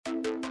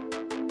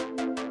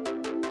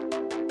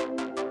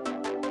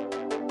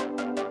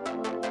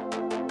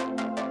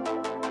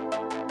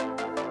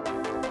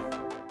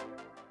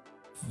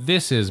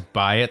This is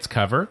By Its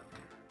Cover,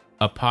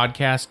 a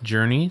podcast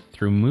journey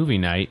through movie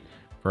night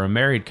for a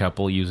married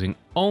couple using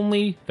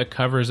only the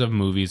covers of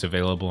movies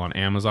available on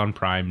Amazon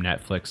Prime,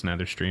 Netflix, and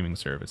other streaming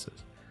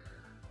services.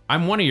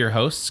 I'm one of your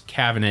hosts,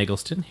 Kevin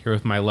Eggleston, here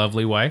with my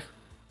lovely wife,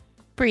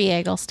 Bree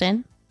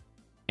Eggleston.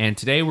 and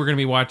today we're going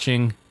to be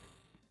watching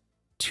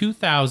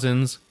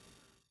 2000's,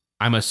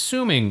 I'm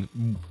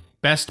assuming,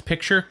 Best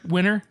Picture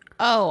winner.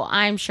 Oh,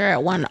 I'm sure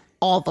it won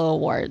all the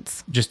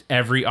awards. Just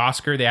every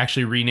Oscar. They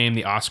actually renamed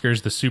the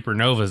Oscars the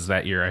Supernovas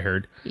that year, I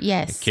heard.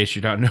 Yes. In case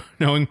you're not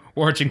knowing,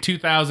 we're watching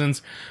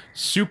 2000's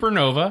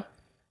Supernova,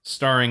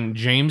 starring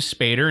James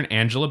Spader and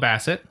Angela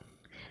Bassett.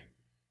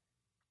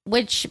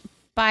 Which,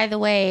 by the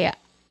way,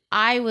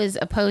 I was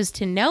opposed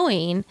to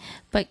knowing,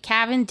 but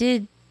Kevin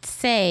did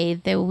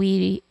say that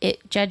we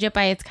judge it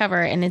by its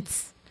cover, and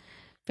it's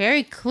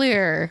very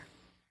clear.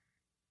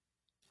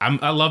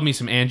 I love me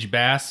some Angie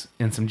Bass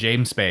and some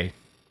James Spader.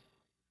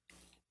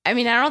 I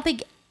mean, I don't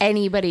think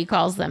anybody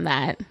calls them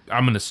that.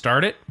 I'm going to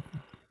start it.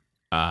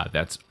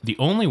 That's the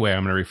only way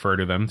I'm going to refer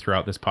to them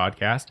throughout this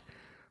podcast.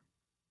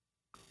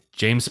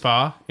 James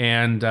Spa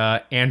and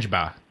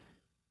Angeba.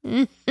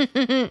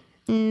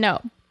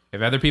 No.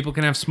 If other people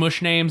can have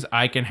smush names,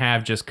 I can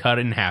have just cut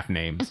in half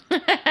names.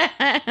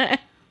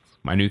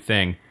 My new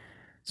thing.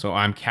 So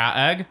I'm Kat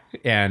Egg,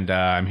 and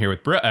I'm here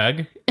with Brett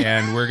Egg,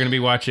 and we're going to be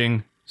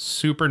watching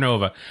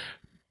Supernova.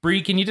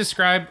 Bree, can you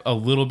describe a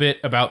little bit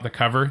about the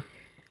cover?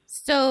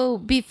 So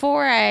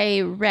before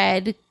I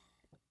read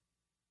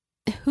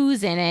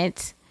who's in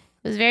it,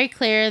 it was very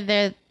clear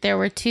that there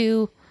were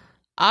two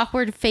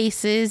awkward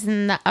faces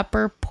in the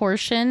upper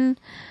portion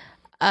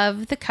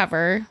of the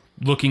cover.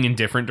 Looking in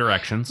different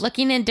directions.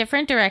 Looking in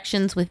different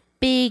directions with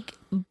big,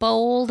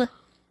 bold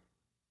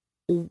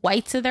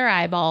whites of their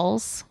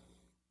eyeballs.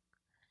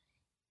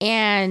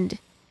 And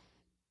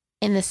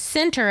in the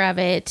center of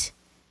it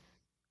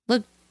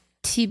looked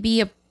to be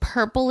a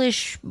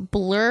purplish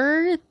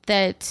blur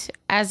that,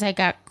 as I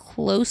got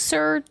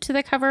closer to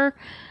the cover,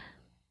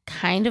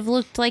 kind of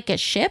looked like a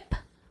ship.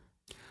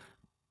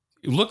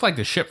 It looked like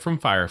the ship from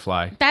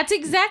Firefly. That's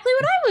exactly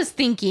what I was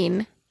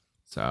thinking.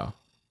 So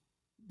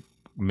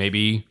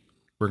maybe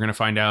we're going to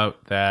find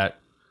out that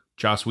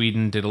Joss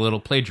Whedon did a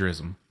little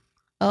plagiarism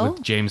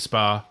with James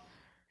Spa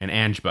and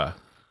Angeba.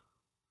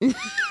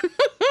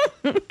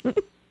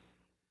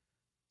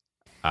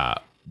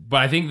 But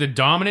I think the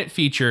dominant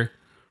feature,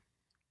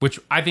 which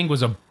I think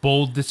was a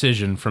bold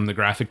decision from the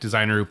graphic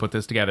designer who put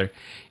this together,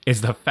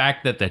 is the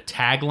fact that the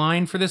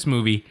tagline for this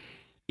movie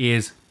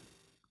is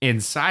in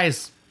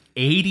size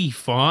 80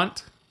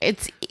 font.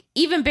 It's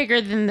even bigger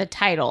than the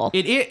title.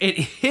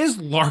 It is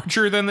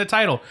larger than the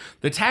title.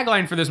 The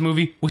tagline for this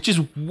movie, which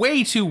is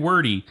way too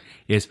wordy,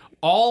 is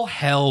 "All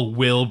hell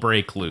will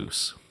break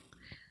loose."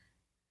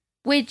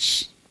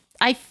 Which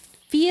I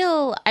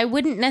feel I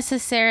wouldn't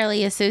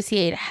necessarily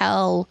associate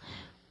hell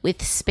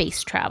with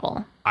space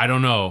travel. I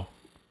don't know.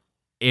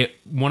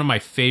 One of my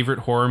favorite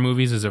horror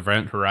movies is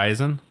Event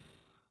Horizon.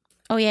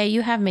 Oh yeah,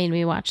 you have made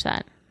me watch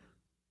that.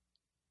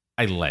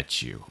 I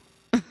let you.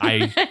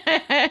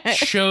 I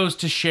chose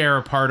to share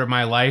a part of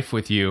my life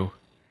with you,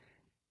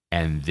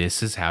 and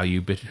this is how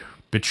you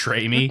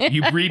betray me.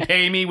 You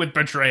repay me with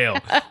betrayal.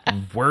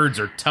 Words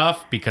are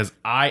tough because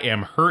I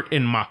am hurt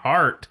in my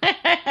heart.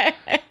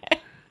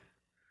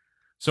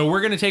 So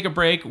we're going to take a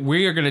break.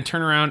 We are going to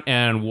turn around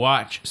and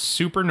watch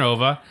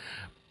Supernova.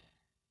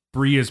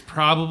 Bree is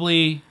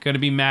probably going to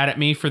be mad at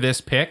me for this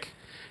pick,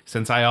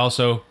 since I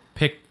also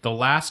picked the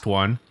last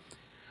one.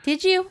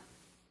 Did you?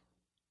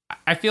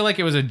 I feel like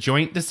it was a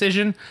joint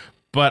decision,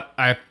 but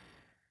I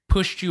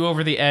pushed you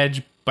over the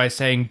edge by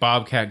saying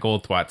Bobcat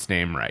Goldthwat's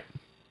name right.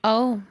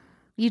 Oh,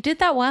 you did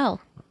that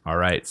well. All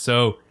right,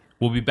 so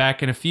we'll be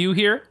back in a few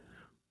here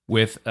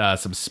with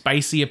some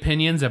spicy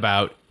opinions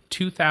about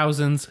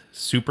 2000's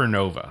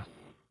Supernova.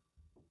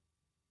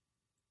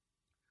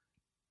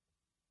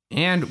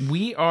 And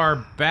we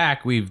are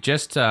back. We've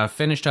just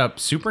finished up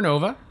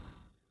Supernova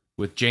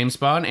with James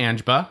Spa and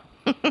Angeba.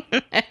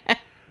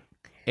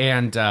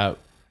 And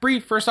Bree,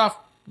 first off,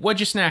 what'd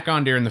you snack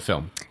on during the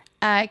film?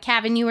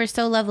 Kevin, you were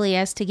so lovely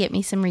as to get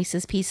me some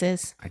Reese's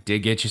Pieces. I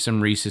did get you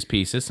some Reese's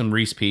Pieces, some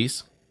Reese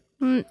Piece.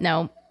 No.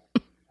 Now,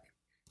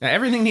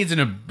 everything needs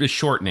a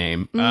short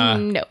name.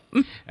 No.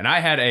 And I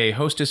had a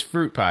Hostess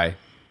fruit pie.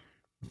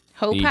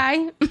 Ho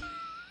pie?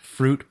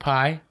 Fruit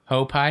pie?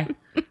 Ho pie?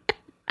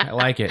 I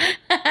like it.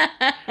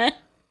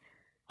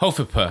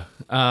 Hofupa.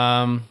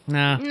 No,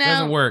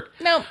 doesn't work.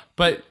 Nope.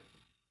 But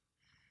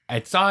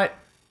I saw it,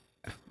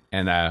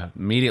 and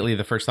immediately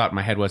the first thought in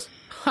my head was,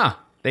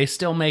 they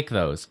still make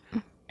those.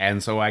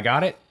 And so I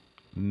got it.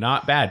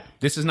 Not bad.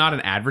 This is not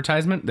an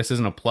advertisement. This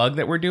isn't a plug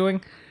that we're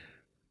doing.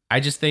 I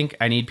just think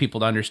I need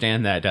people to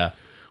understand that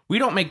we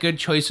don't make good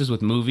choices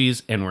with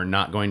movies, and we're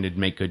not going to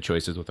make good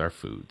choices with our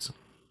foods.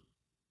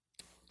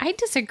 I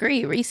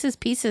disagree. Reese's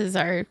Pieces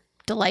are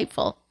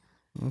delightful.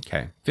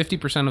 Okay.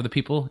 50% of the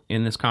people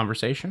in this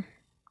conversation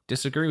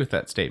disagree with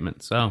that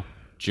statement. So,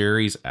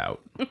 jury's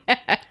out.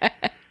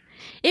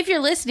 If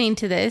you're listening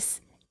to this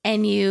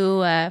and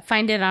you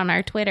find it on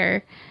our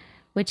Twitter,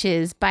 which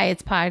is By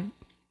Its Pod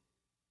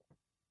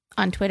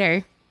on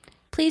Twitter,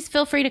 please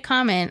feel free to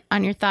comment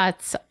on your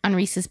thoughts on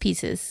Reese's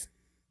Pieces.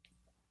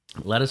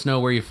 Let us know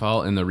where you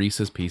fall in the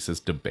Reese's Pieces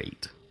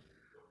debate.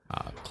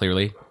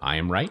 Clearly, I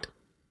am right.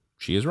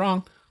 She is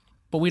wrong.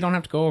 But we don't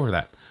have to go over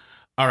that.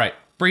 All right,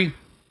 Brie,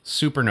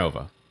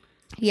 Supernova.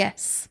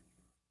 Yes.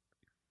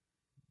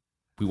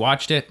 We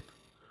watched it.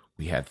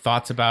 We had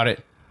thoughts about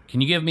it.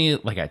 Can you give me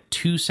like a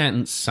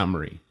 2-sentence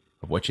summary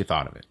of what you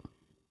thought of it?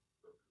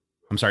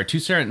 I'm sorry,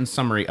 2-sentence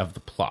summary of the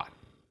plot.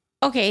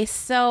 Okay,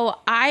 so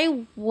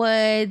I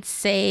would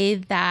say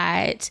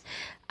that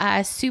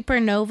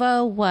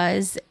Supernova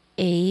was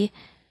a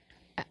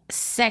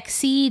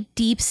sexy,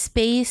 deep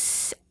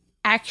space,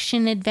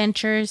 action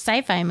adventure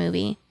sci-fi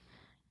movie.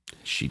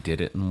 She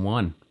did it in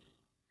one.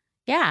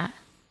 Yeah.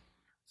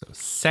 So,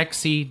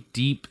 sexy,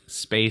 deep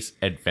space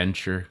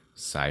adventure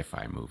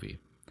sci-fi movie.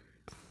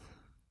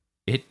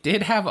 It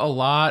did have a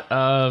lot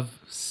of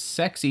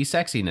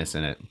sexiness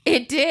in it.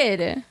 It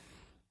did.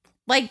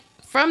 Like,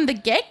 from the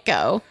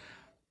get-go.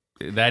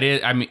 That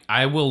is, I mean,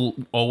 I will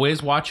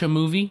always watch a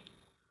movie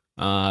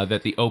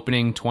that the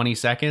opening 20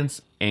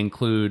 seconds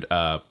include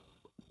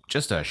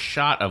just a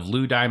shot of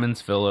Lou Diamond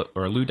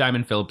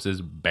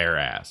Phillips's bare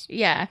ass.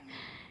 Yeah.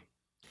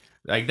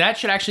 Like that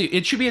should actually,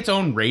 it should be its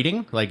own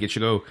rating. Like it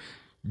should go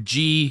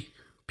G,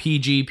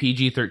 PG,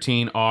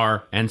 PG-13,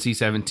 R,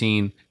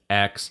 NC-17,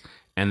 X,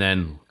 and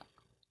then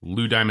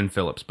Lou Diamond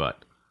Phillips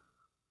butt.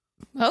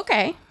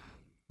 Okay.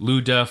 Lou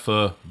Duff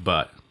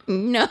butt.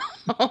 No,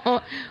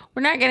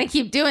 we're not going to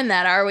keep doing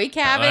that, are we,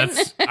 Kevin?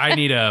 I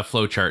need a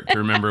flow chart to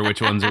remember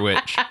which ones are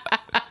which.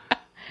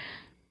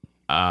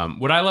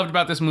 What I loved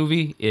about this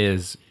movie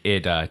is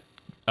it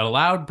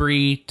allowed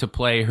Brie to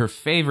play her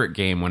favorite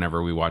game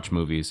whenever we watch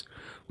movies,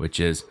 which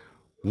is,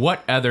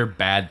 what other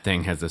bad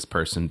thing has this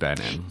person been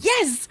in?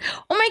 Yes.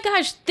 Oh my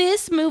gosh,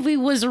 this movie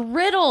was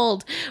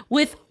riddled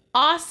with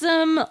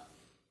awesome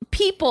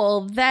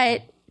people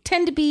that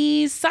tend to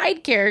be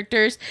side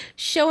characters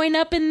showing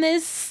up in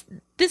this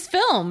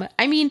film.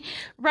 I mean,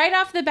 right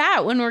off the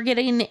bat, when we're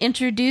getting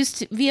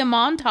introduced via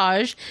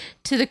montage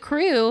to the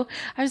crew,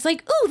 I was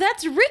like, ooh,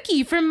 that's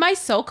Ricky from My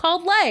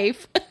So-Called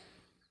Life.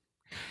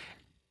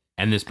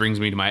 And this brings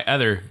me to my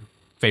other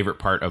favorite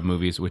part of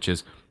movies, which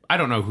is, I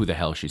don't know who the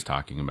hell she's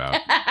talking about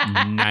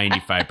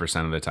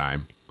 95% of the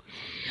time.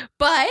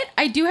 But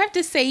I do have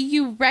to say,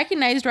 you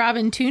recognized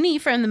Robin Tooney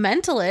from The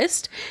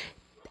Mentalist,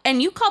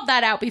 and you called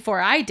that out before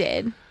I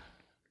did.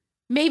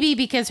 Maybe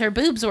because her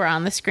boobs were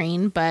on the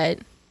screen, but...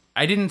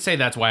 I didn't say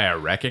that's why I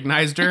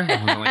recognized her. I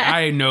was like,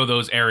 I know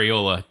those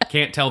areola.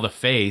 Can't tell the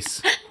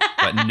face,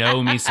 but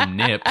know me some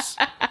nips.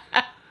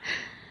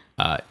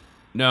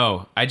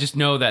 No, I just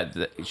know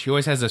that she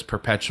always has this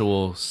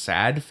perpetual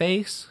sad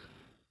face.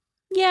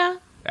 Yeah.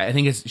 I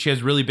think she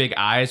has really big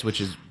eyes, which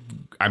is,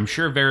 I'm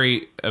sure,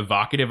 very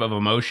evocative of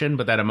emotion,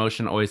 but that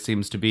emotion always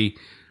seems to be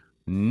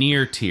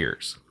near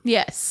tears.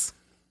 Yes.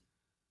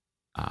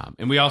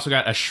 And we also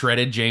got a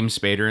shredded James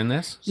Spader in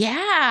this.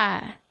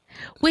 Yeah.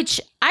 Which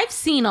I've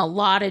seen a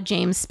lot of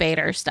James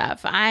Spader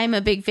stuff. I'm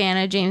a big fan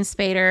of James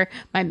Spader.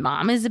 My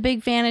mom is a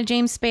big fan of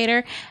James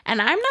Spader.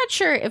 And I'm not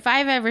sure if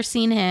I've ever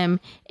seen him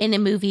in a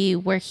movie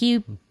where he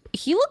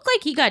looked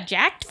like he got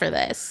jacked for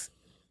this.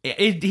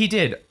 He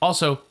did.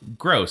 Also,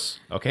 gross.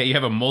 Okay, you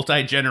have a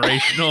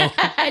multi-generational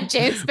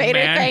James Spader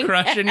man thing.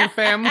 crush in your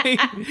family.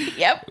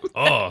 Yep.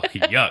 Oh,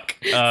 yuck.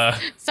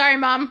 Sorry,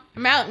 Mom.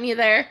 I'm outing you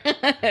there.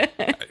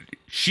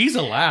 She's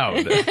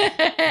allowed.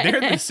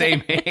 They're the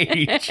same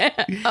age.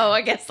 Oh,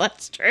 I guess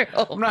that's true.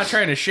 I'm not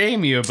trying to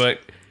shame you, but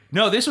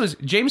no, this was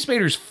James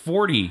Spader's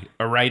 40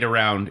 right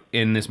around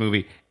in this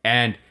movie,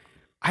 and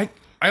I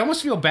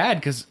almost feel bad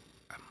because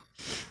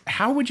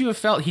how would you have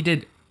felt? He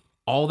did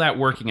all that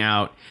working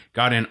out,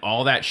 got in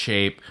all that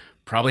shape,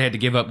 probably had to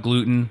give up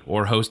gluten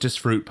or Hostess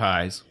fruit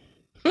pies.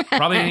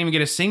 Probably didn't even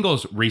get a single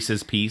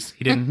Reese's piece.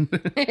 He didn't.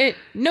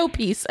 No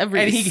piece of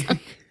Reese.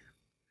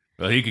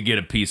 Well, he could get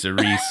a piece of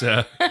Reese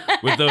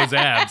with those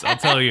abs, I'll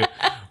tell you.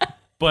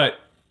 But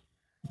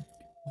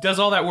does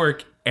all that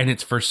work, and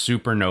it's for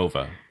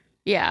Supernova.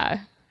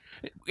 Yeah.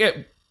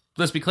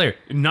 Let's be clear,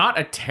 not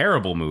a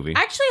terrible movie.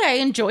 Actually, I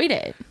enjoyed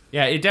it.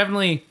 Yeah, it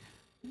definitely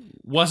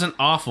wasn't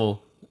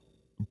awful,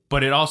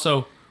 but it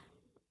also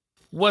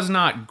was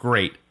not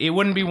great. It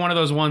wouldn't be one of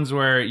those ones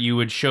where you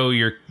would show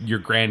your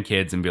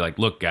grandkids and be like,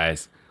 look,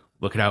 guys,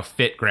 look at how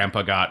fit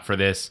Grandpa got for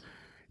this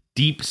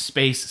deep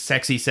space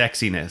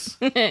sexiness.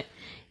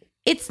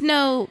 It's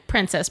no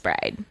Princess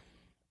Bride.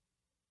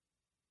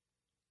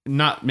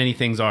 Not many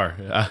things are,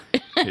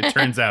 it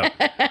turns out,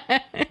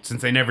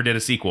 since they never did a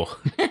sequel.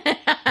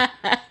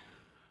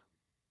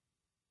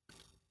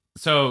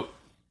 So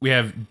we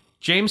have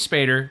James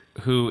Spader,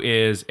 who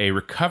is a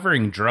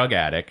recovering drug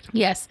addict.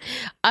 Yes.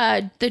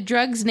 The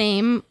drug's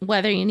name,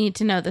 whether you need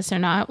to know this or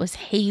not, was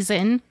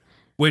Hazen.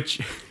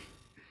 Which,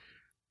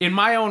 in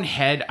my own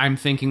head, I'm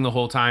thinking the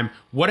whole time,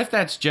 what if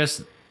that's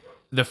just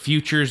the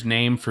future's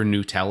name for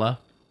Nutella?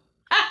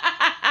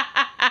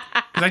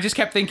 Because I just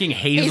kept thinking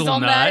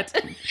hazelnut.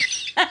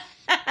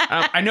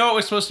 I know it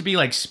was supposed to be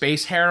like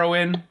space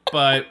heroin,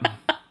 but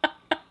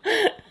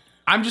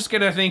I'm just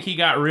going to think he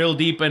got real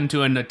deep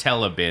into a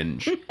Nutella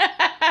binge.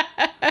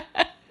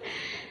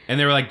 And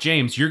they were like,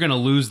 James, you're going to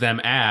lose them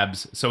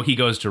abs. So he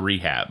goes to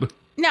rehab.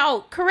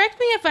 Now, correct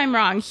me if I'm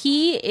wrong.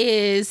 He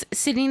is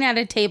sitting at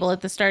a table at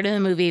the start of the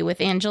movie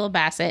with Angela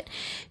Bassett,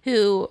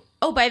 who,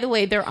 oh, by the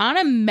way, they're on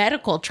a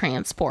medical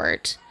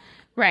transport,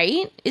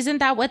 right? Isn't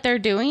that what they're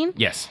doing?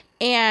 Yes.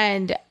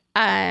 And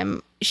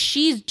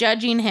she's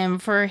judging him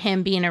for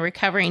him being a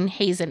recovering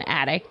Hazen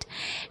addict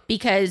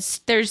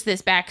because there's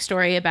this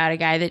backstory about a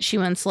guy that she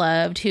once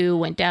loved who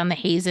went down the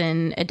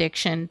Hazen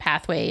addiction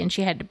pathway and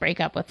she had to break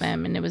up with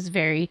him. And it was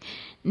very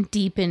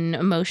deep and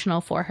emotional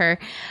for her.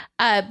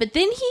 But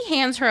then he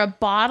hands her a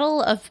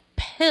bottle of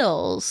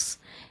pills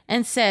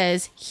and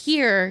says,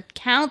 here,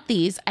 count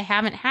these. I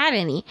haven't had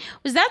any.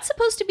 Was that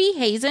supposed to be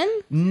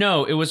Hazen?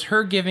 No, it was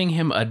her giving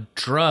him a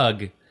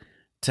drug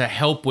to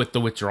help with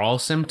the withdrawal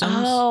symptoms.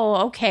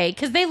 Oh, okay.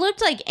 Because they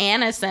looked like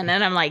Anacin,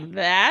 and I'm like,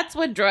 that's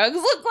what drugs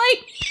look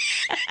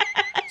like?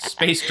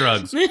 Space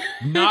drugs.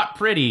 Not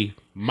pretty.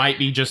 Might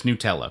be just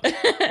Nutella.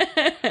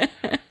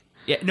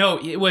 Yeah, no,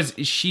 it was,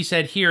 she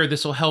said, here,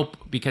 this will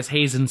help because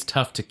Hazen's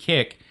tough to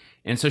kick.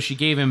 And so she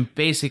gave him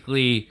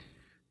basically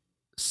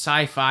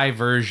sci-fi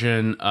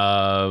version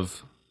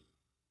of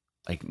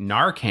like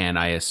Narcan,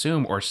 I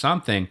assume, or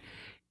something.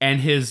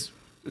 And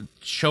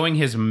showing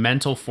his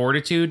mental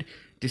fortitude,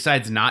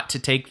 decides not to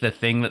take the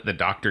thing that the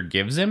doctor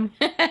gives him.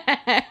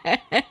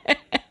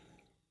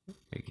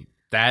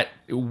 That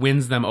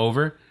wins them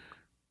over.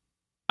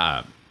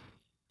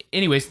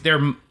 Anyways,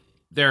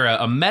 they're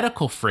a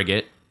medical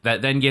frigate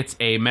that then gets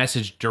a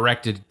message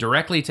directed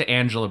directly to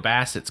Angela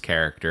Bassett's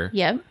character.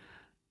 Yep.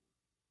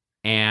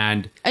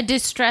 And a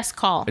distress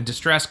call.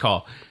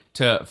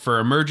 For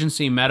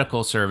emergency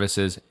medical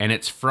services, and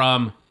it's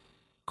from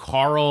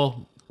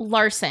Carl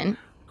Larson.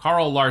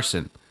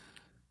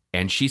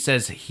 And she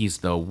says he's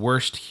the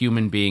worst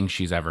human being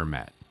she's ever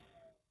met.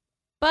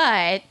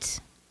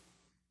 But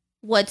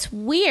what's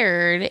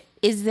weird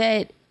is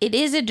that it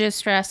is a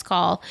distress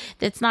call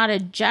that's not a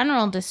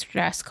general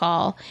distress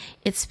call.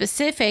 It's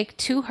specific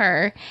to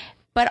her,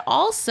 but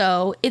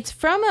also it's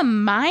from a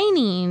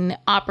mining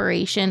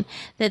operation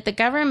that the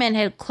government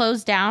had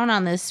closed down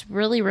on this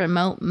really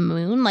remote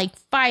moon like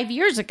 5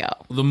 years ago.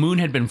 The moon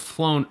had been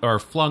flung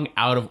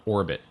out of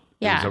orbit.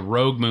 Yeah. It was a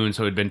rogue moon,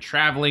 so it had been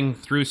traveling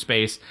through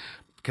space,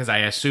 because I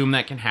assume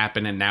that can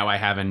happen, and now I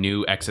have a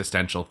new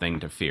existential thing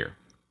to fear.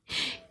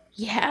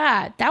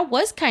 Yeah, that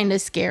was kind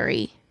of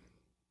scary.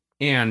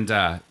 And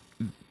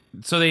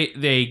so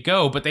they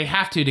go, but they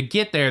have to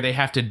get there, they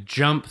have to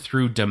jump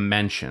through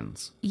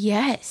dimensions.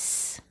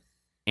 Yes.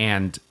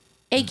 And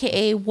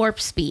AKA warp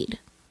speed.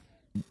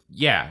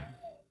 Yeah.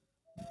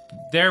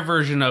 Their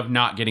version of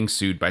not getting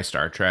sued by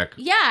Star Trek.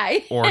 Yeah.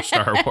 Or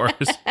Star Wars.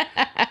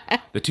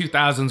 The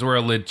 2000s were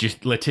a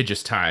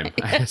litigious time,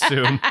 I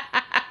assume.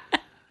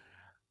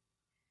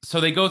 So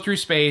they go through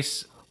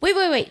space.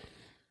 Wait.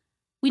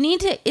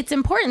 It's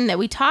important that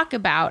we talk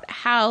about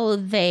how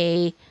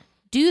they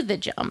do the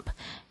jump,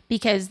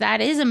 because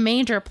that is a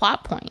major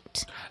plot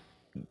point.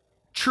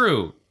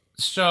 True.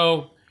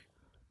 So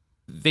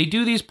they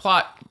do these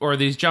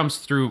jumps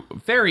through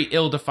very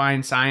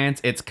ill-defined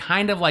science. It's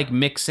kind of like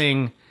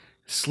mixing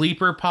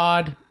sleeper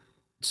pod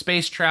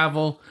space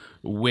travel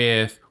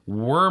with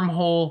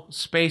wormhole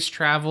space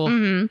travel.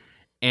 Mm-hmm.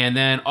 And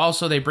then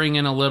also they bring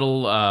in a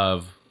little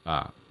of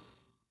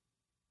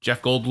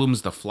Jeff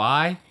Goldblum's The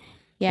Fly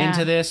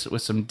into this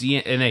with some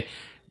and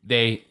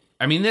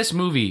this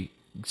movie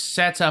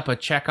sets up a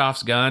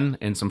Chekhov's gun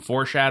and some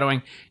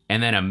foreshadowing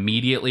and then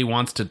immediately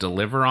wants to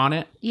deliver on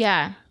it.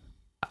 Yeah.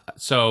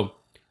 So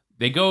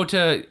they go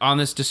on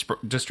this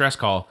distress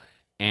call,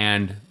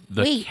 and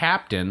the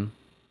captain...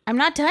 I'm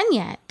not done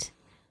yet,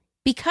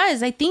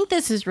 because I think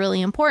this is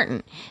really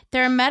important.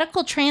 They're a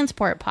medical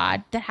transport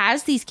pod that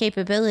has these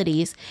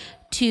capabilities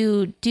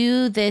to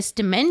do this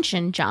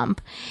dimension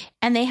jump,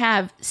 and they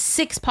have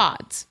 6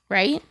 pods,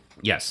 right?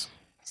 Yes.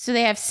 So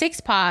they have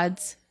 6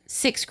 pods,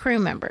 6 crew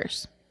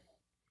members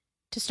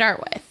to start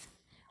with.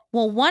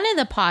 Well, one of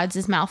the pods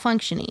is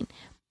malfunctioning,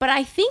 but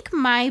I think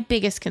my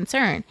biggest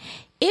concern,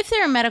 if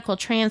they're a medical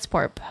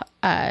transport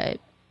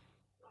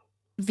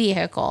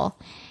vehicle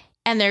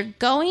and they're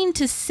going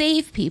to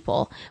save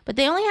people, but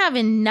they only have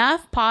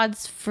enough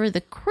pods for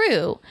the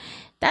crew,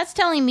 that's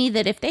telling me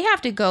that if they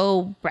have to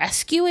go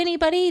rescue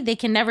anybody, they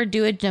can never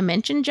do a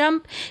dimension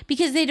jump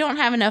because they don't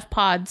have enough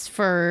pods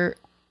for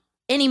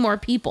any more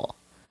people.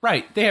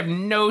 Right. They have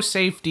no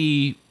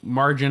safety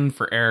margin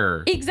for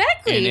error.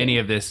 Exactly. In any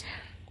of this.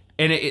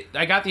 And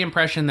I got the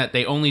impression that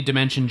they only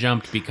dimension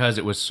jumped because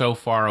it was so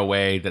far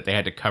away that they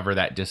had to cover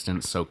that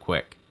distance so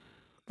quick.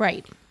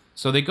 Right.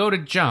 So they go to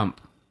jump,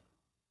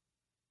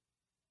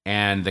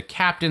 and the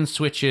captain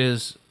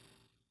switches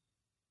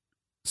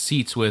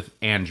seats with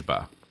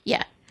Angela.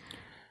 Yeah.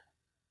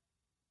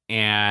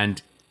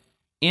 And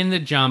in the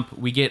jump,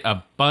 we get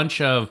a bunch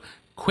of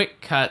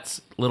quick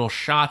cuts, little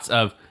shots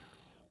of...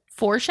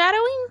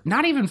 Foreshadowing?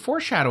 Not even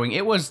foreshadowing.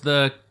 It was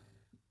the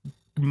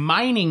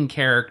mining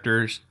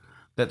characters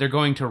that they're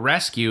going to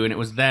rescue, and it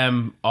was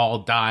them all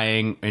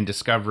dying and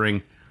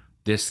discovering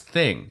this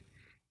thing.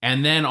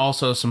 And then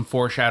also some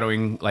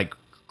foreshadowing, like,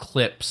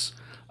 clips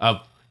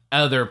of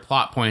other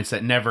plot points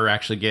that never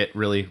actually get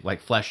really,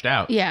 like, fleshed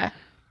out. Yeah.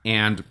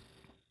 And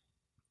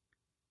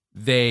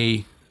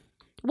they...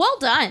 Well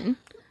done.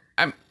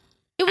 It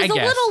was a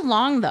little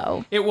long,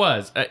 though. It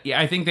was.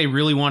 I think they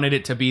really wanted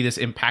it to be this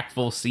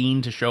impactful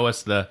scene to show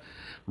us the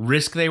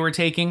risk they were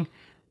taking.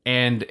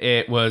 And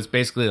it was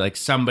basically like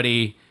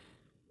somebody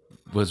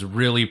was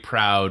really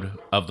proud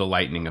of the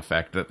lightning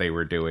effect that they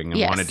were doing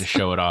and wanted to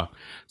show it off.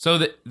 So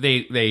that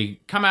they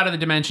come out of the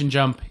dimension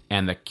jump,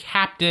 and the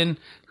captain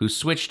who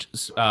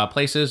switched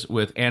places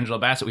with Angela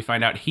Bassett, we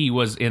find out he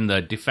was in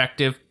the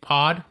defective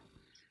pod.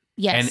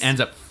 Yes. And ends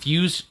up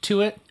fused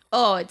to it.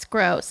 Oh, it's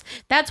gross.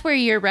 That's where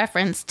your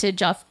reference to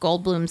Jeff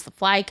Goldblum's The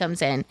Fly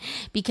comes in,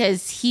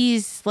 because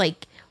he's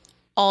like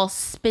all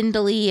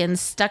spindly and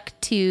stuck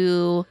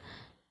to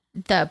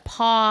the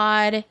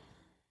pod,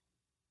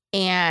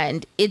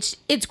 and it's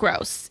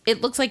gross.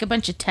 It looks like a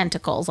bunch of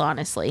tentacles,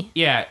 honestly.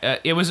 Yeah,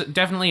 it was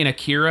definitely an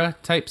Akira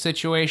type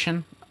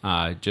situation,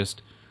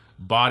 just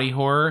body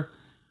horror.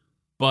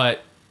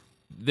 But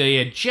they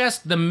had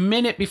just the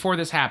minute before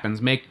this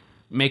happens make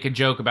a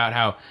joke about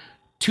how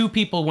two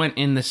people went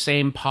in the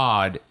same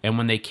pod, and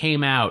when they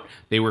came out,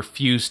 they were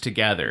fused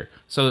together.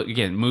 So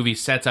again, movie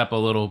sets up a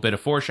little bit of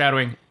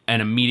foreshadowing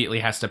and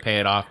immediately has to pay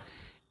it off.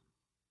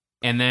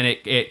 And then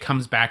it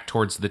comes back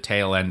towards the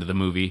tail end of the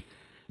movie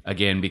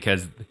again,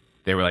 because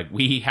they were like,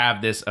 we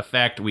have this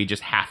effect, we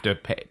just have to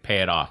pay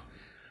it off.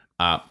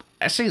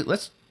 Actually,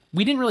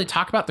 we didn't really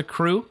talk about the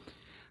crew.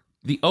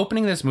 The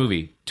opening of this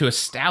movie, to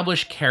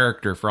establish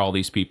character for all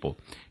these people,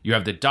 you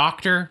have the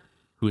doctor,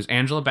 who is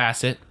Angela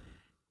Bassett,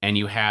 and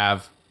you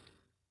have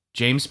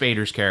James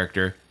Spader's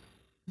character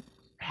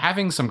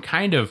having some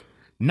kind of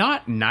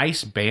not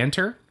nice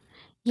banter.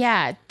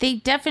 Yeah, they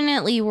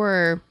definitely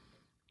were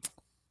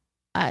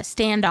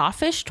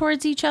standoffish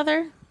towards each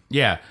other.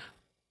 Yeah.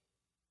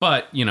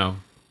 But,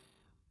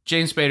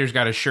 James Spader's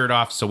got his shirt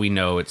off, so we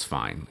know it's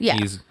fine. Yeah.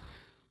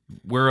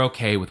 We're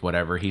okay with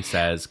whatever he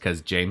says because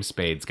James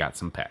Spade's got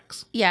some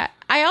pecs. Yeah.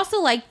 I also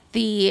like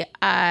the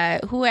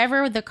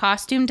whoever the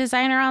costume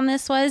designer on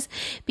this was,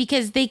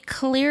 because they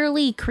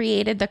clearly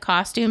created the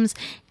costumes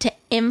to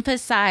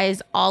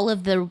emphasize all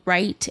of the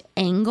right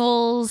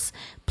angles,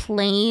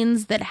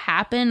 planes that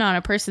happen on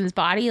a person's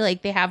body.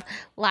 Like they have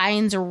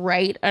lines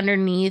right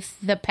underneath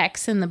the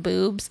pecs and the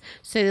boobs,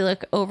 so they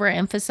look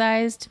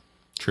overemphasized.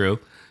 True.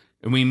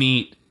 And we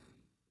meet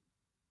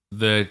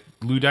the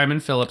Lou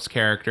Diamond Phillips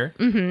character,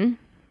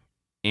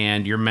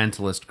 and your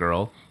mentalist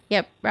girl.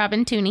 Yep,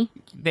 Robin Tooney.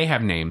 They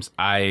have names.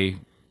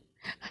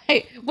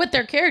 What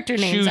their character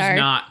names choose are.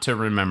 not to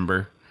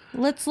remember.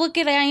 Let's look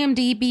at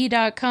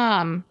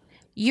IMDb.com.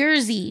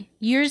 Yuri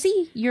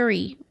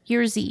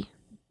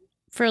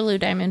for Lou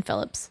Diamond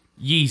Phillips.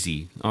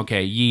 Yeezy.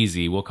 Okay,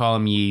 Yeezy. We'll call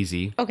him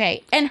Yeezy.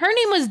 Okay, and her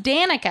name was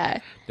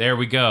Danica. There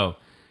we go.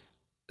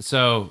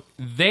 So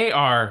they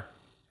are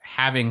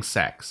having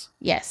sex.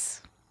 Yes.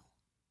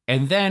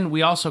 And then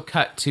we also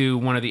cut to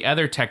one of the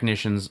other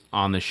technicians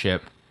on the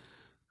ship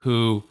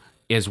who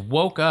is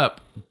woke up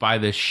by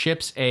the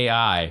ship's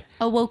AI.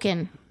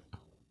 Awakened.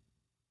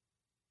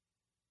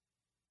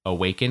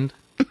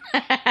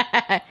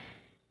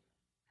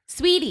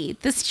 Sweetie.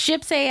 The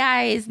ship's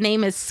AI's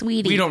name is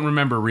Sweetie. We don't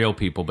remember real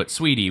people, but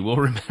Sweetie will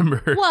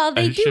remember. Well,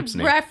 they a do ship's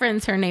name.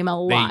 reference her name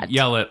a lot. They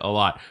yell it a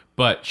lot.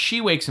 But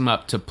she wakes him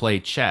up to play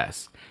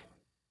chess.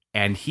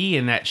 And he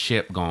and that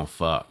ship gonna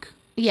fuck.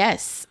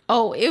 Yes.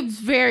 Oh, it was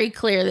very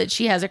clear that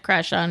she has a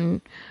crush on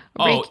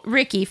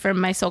Ricky from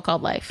My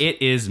So-Called Life.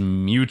 It is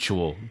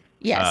mutual.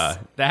 Yes.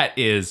 That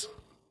is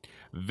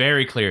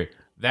very clear.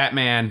 That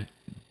man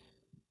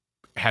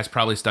has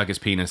probably stuck his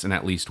penis in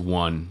at least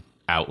one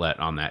outlet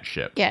on that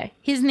ship. Yeah.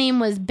 His name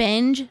was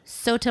Benj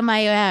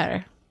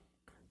Sotomayor.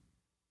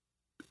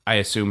 I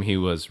assume he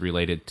was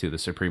related to the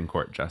Supreme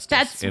Court justice.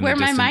 That's where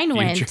my mind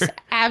future.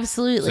 went.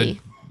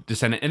 Absolutely.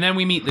 Descendant. And then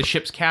we meet the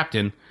ship's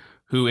captain,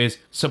 who is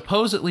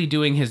supposedly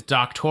doing his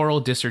doctoral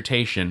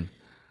dissertation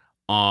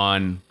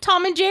on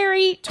Tom and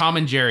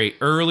Jerry,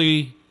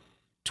 early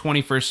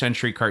 21st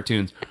century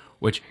cartoons,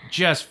 which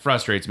just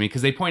frustrates me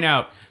because they point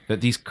out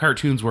that these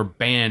cartoons were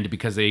banned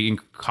because they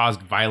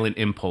caused violent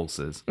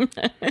impulses.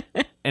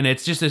 And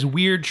it's just this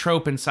weird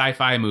trope in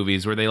sci-fi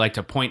movies where they like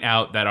to point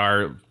out that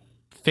our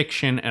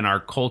fiction and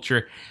our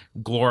culture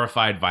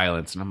glorified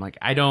violence. And I'm like,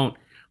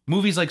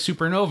 movies like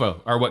Supernova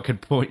are what could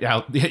point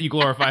out that you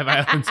glorify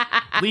violence.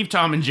 Leave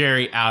Tom and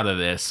Jerry out of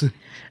this.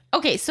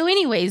 Okay, so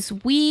anyways,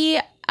 we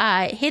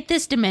hit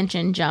this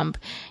dimension jump,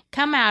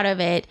 come out of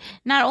it.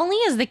 Not only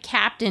is the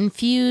captain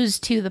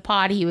fused to the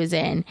pod he was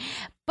in,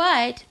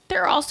 but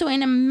they're also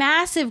in a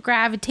massive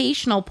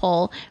gravitational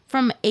pull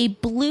from a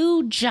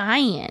blue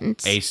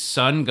giant. A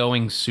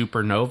sun-going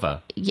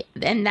supernova. Yeah,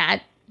 and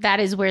that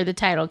is where the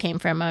title came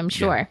from, I'm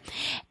sure.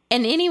 Yeah.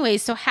 And anyway,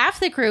 so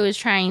half the crew is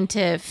trying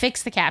to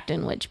fix the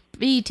captain, which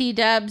BT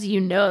dubs, you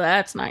know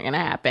that's not going to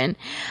happen.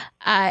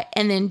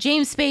 And then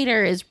James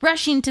Spader is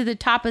rushing to the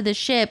top of the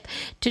ship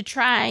to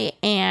try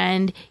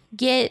and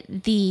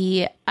get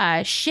the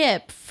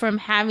ship from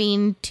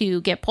having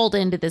to get pulled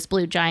into this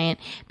blue giant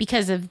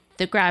because of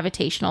the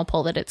gravitational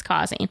pull that it's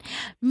causing.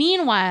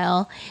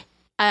 Meanwhile,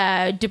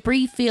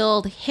 debris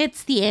field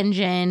hits the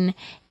engine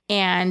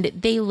and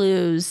they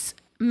lose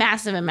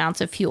massive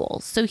amounts of fuel.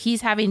 So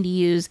he's having to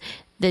use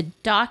the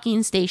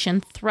docking station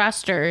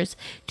thrusters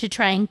to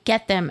try and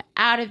get them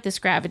out of this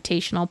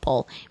gravitational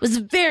pull. It was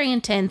very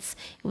intense.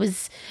 It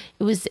was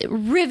a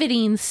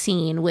riveting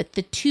scene with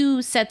the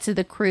two sets of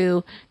the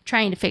crew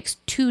trying to fix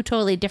two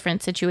totally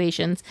different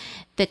situations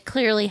that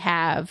clearly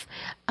have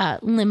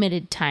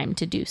limited time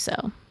to do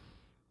so.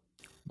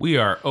 We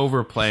are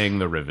overplaying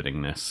the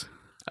rivetingness.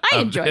 I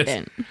enjoyed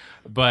it.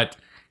 But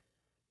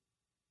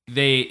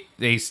they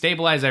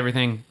stabilize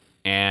everything.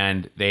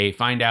 And they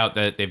find out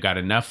that they've got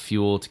enough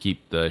fuel to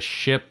keep the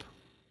ship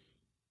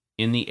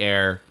in the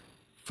air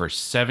for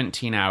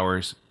 17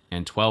 hours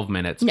and 12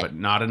 minutes, but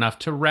not enough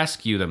to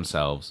rescue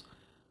themselves.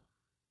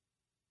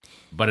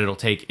 But it'll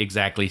take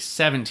exactly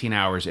 17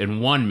 hours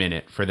and 1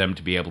 minute for them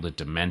to be able to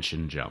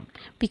dimension jump.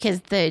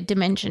 Because the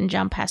dimension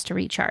jump has to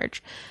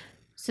recharge.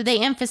 So they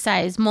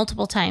emphasize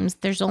multiple times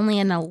there's only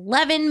an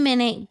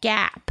 11-minute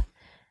gap.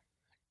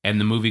 And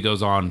the movie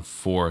goes on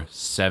for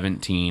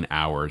 17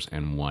 hours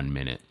and 1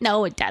 minute.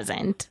 No, it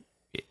doesn't.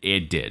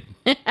 It did.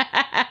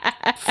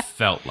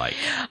 Felt like.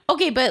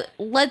 Okay, but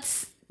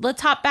let's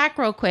hop back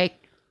real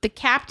quick. The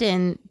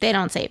captain, they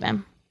don't save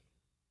him.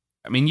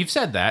 I mean, you've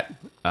said that.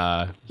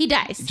 He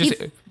dies.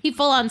 He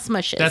full on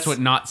smushes. That's what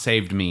not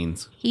saved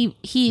means.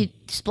 He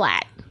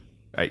splat.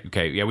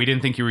 Okay, yeah, we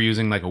didn't think you were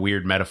using like a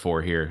weird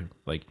metaphor here.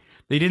 Like,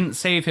 they didn't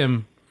save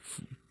him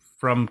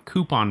from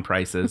coupon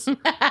prices.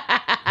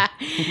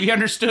 We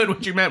understood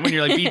what you meant when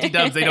you're like, BT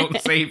dubs, they don't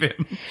save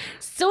him.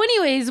 So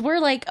anyways, we're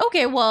like,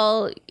 okay,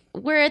 well,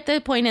 we're at the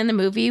point in the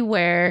movie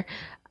where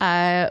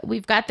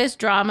we've got this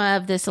drama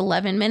of this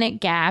 11-minute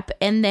gap.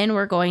 And then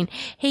we're going,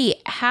 hey,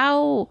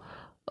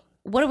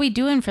 what are we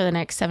doing for the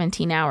next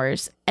 17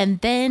 hours? And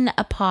then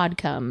a pod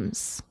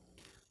comes.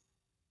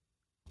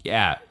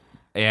 Yeah.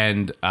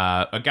 And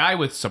a guy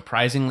with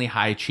surprisingly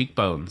high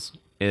cheekbones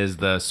is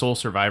the sole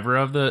survivor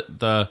of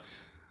the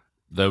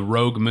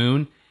rogue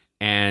moon.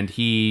 And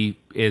he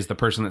is the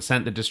person that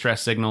sent the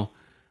distress signal,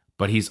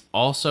 but he's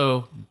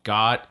also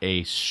got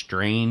a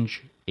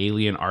strange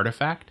alien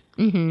artifact.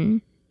 Mm-hmm.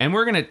 And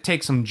we're going to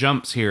take some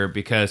jumps here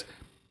because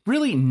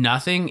really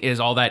nothing is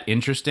all that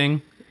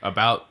interesting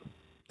about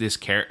this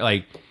character.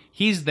 Like,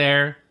 he's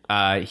there.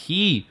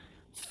 He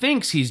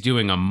thinks he's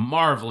doing a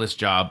marvelous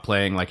job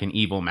playing like an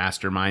evil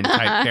mastermind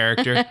type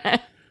character.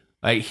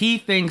 Like, he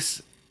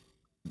thinks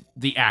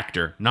the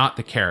actor, not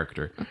the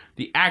character.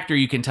 The actor,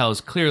 you can tell, is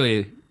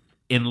clearly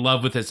in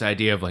love with this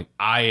idea of like,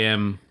 I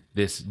am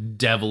this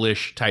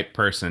devilish type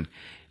person,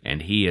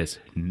 and he is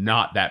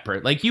not that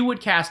person. Like, you would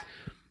cast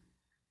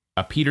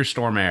a Peter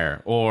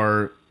Stormare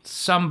or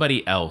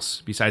somebody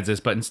else besides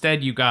this, but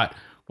instead you got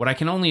what I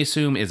can only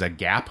assume is a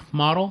Gap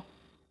model.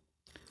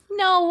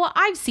 No,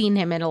 I've seen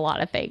him in a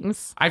lot of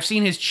things. I've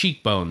seen his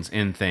cheekbones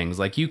in things.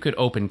 Like, you could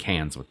open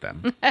cans with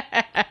them.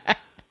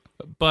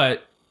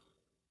 But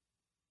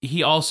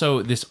he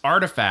also, this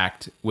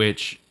artifact,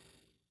 which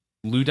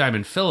Lou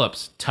Diamond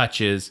Phillips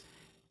touches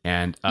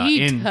and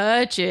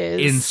inserts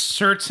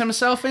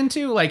himself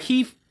into, like,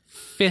 he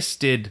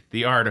fisted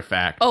the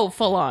artifact. Oh,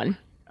 full on.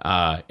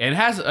 And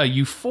has a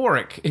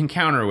euphoric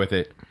encounter with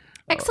it.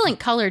 Excellent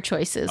color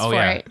choices for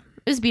it.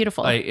 It was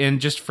beautiful.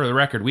 And just for the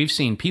record, we've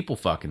seen people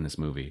fuck in this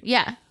movie.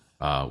 Yeah.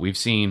 We've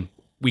seen,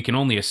 we can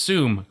only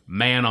assume,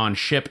 man on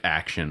ship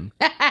action.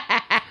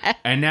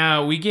 And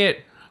now we get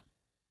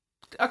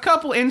a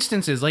couple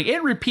instances, like,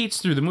 it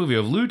repeats through the movie,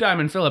 of Lou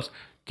Diamond Phillips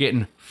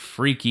getting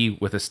freaky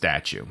with a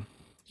statue.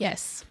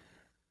 Yes.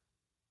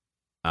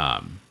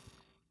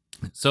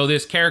 So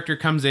this character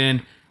comes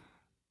in,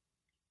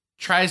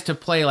 tries to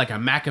play like a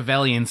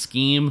Machiavellian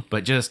scheme,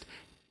 but just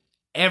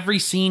every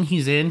scene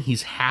he's in,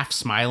 he's half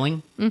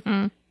smiling.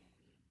 Mm-hmm.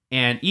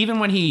 And even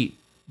when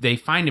they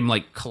find him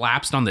like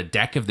collapsed on the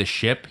deck of the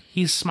ship,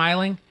 he's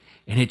smiling.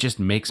 And it just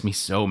makes me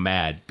so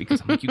mad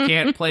because I'm like, you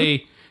can't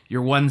play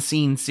your one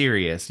scene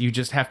serious. You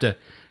just have to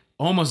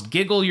almost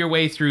giggle your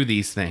way through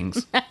these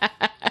things.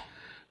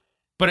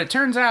 But it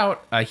turns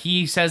out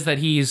he says that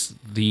he's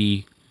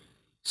the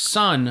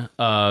son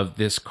of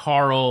this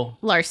Carl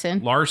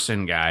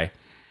Larson guy.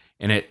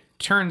 And it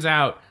turns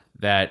out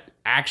that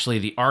actually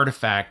the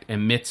artifact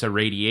emits a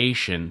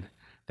radiation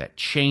that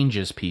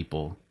changes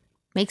people.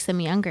 Makes them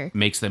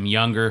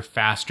younger,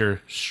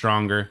 faster,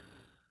 stronger.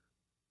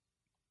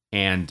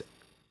 And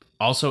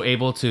also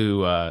able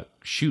to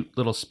shoot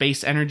little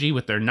space energy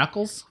with their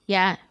knuckles.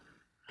 Yeah.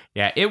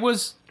 Yeah, it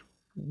was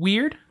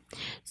weird.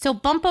 So,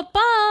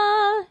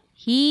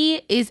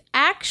 he is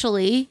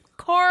actually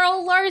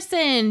Carl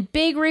Larson.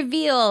 Big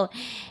reveal.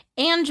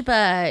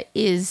 Angela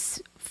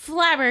is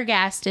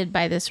flabbergasted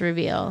by this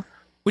reveal.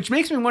 Which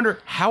makes me wonder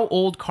how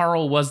old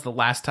Carl was the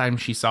last time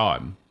she saw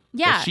him.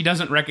 Yeah. She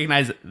doesn't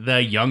recognize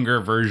the younger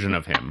version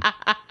of him.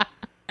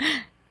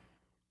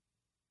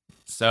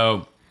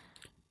 So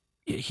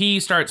he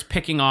starts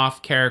picking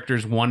off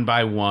characters one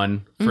by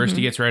one. First,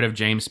 he gets rid of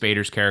James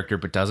Spader's character,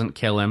 but doesn't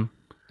kill him.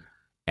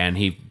 And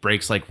he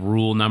breaks like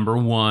rule number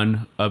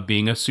 1 of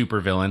being a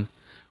supervillain,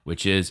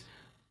 which is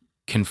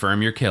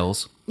confirm your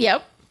kills.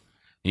 Yep.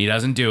 And he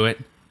doesn't do it.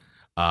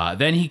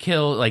 Then he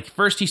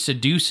first he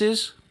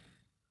seduces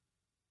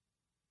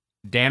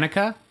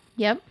Danica.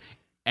 Yep.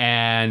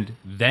 And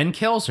then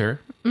kills her,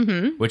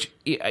 which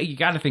you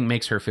got to think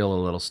makes her feel a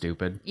little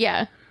stupid.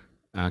 Yeah.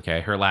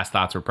 Okay, her last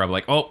thoughts were probably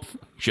like, oh,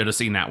 should have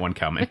seen that one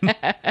coming.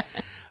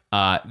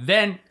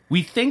 Then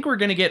we think we're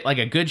going to get like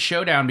a good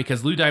showdown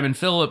because Lou Diamond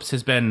Phillips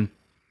has been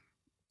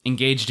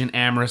engaged in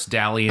amorous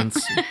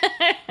dalliance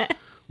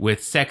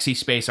with sexy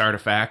space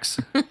artifacts.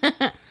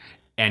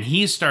 And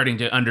he's starting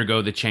to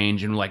undergo the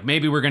change, and like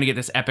maybe we're going to get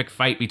this epic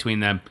fight between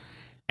them.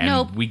 And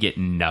Nope. we get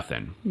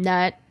nothing.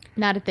 Not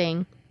a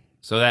thing.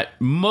 So that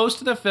most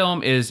of the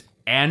film is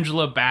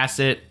Angela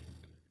Bassett,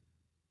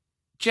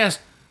 just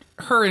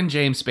her and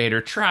James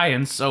Spader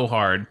trying so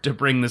hard to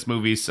bring this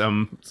movie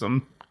some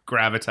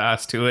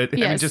gravitas to it.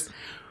 Yes. And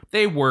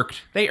they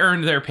worked. They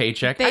earned their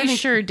paycheck. They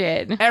sure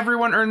did.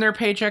 Everyone earned their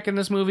paycheck in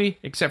this movie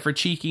except for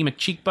Cheeky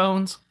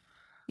McCheekbones.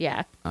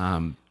 Yeah.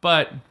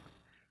 But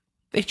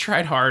they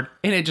tried hard,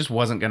 and it just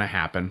wasn't going to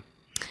happen.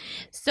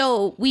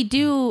 So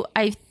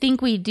I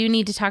think we do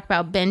need to talk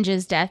about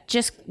Benja's death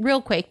just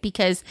real quick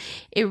because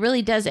it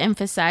really does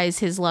emphasize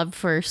his love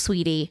for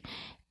Sweetie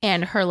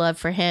and her love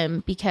for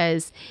him,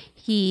 because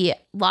he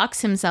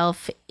locks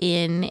himself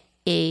in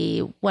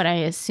what I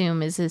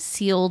assume is a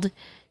sealed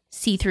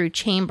see-through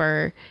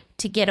chamber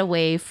to get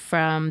away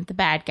from the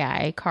bad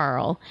guy,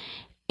 Carl.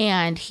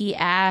 And he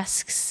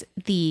asks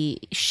the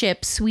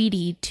ship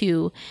Sweetie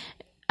to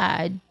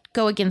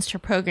go against her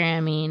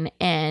programming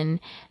and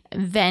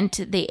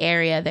vent the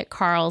area that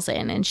Carl's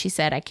in. And she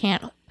said, I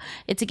can't,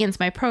 it's against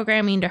my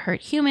programming to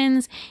hurt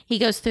humans. He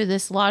goes through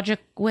this logic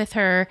with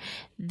her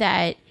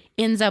that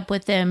ends up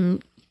with them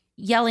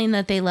yelling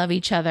that they love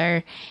each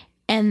other.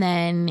 And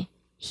then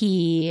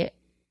he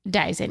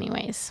dies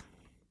anyways.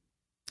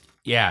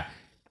 Yeah.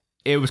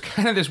 It was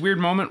kind of this weird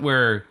moment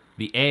where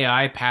the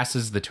AI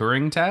passes the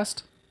Turing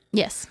test.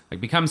 Yes.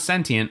 Like becomes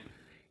sentient,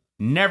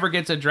 never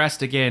gets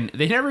addressed again.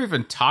 They never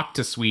even talk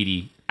to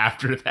Sweetie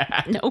after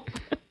that. Nope.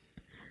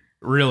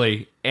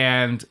 Really.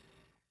 And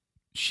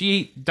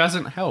she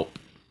doesn't help.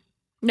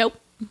 Nope.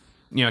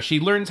 You know, she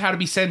learns how to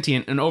be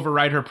sentient and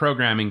override her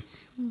programming.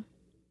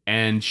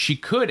 And she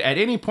could, at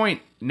any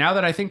point, now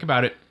that I think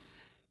about it,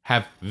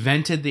 have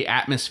vented the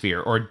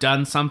atmosphere or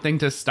done something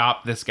to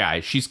stop this guy.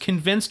 She's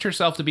convinced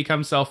herself to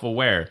become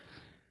self-aware.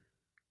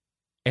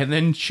 And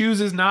then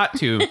chooses not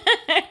to.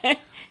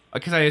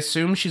 Because I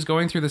assume she's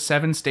going through the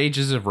 7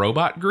 stages of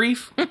robot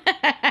grief.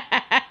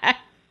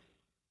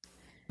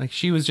 Like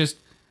she was just,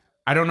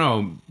 I don't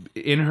know,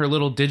 in her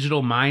little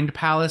digital mind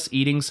palace,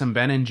 eating some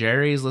Ben and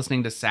Jerry's,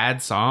 listening to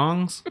sad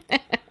songs.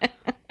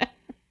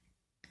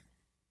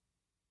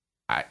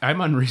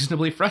 I'm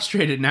unreasonably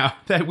frustrated now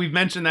that we've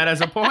mentioned that as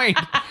a point.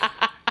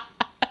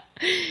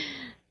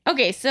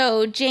 Okay,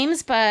 so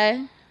James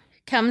Buh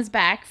comes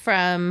back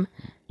from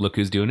Look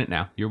who's doing it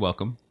now. You're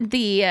welcome.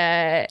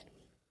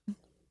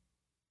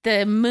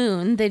 the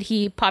moon that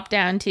he popped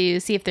down to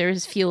see if there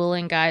was fuel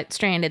and got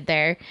stranded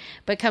there,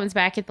 but comes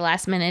back at the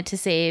last minute to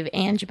save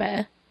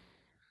Angela.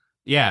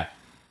 Yeah.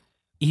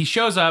 He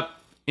shows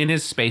up in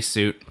his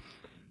spacesuit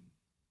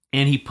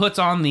and he puts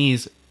on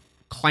these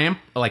clamp,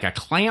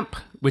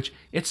 which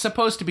it's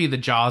supposed to be the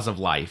jaws of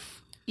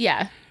life.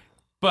 Yeah.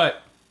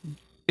 But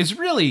it's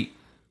really,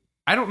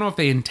 I don't know if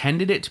they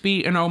intended it to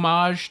be an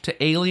homage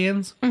to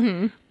Aliens,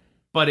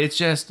 but it's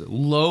just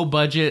low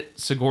budget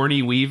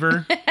Sigourney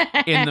Weaver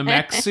in the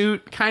mech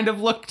suit kind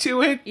of look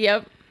to it.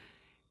 Yep.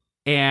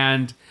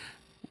 And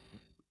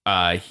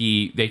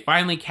they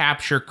finally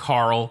capture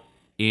Carl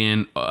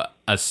in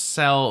a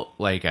cell,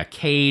 like a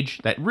cage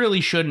that really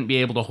shouldn't be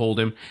able to hold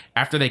him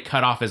after they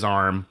cut off his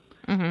arm.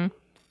 Mm-hmm.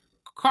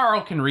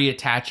 Carl can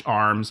reattach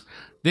arms.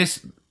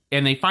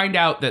 And they find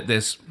out that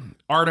this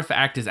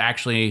artifact is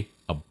actually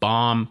a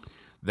bomb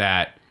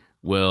that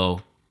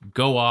will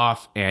go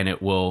off, and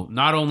it will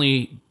not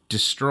only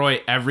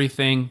destroy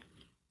everything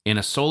in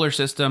a solar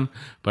system,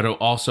 but it'll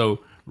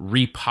also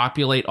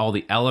repopulate all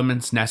the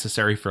elements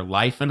necessary for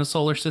life in a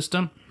solar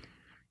system.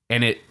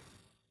 And it,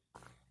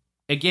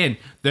 again,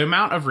 the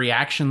amount of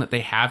reaction that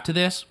they have to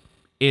this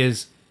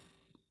is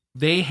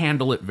they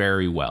handle it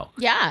very well.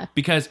 Yeah.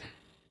 Because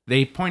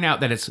they point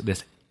out that it's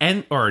this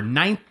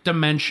ninth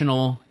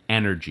dimensional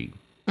energy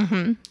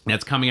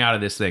that's coming out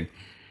of this thing.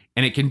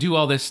 And it can do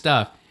all this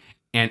stuff.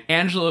 And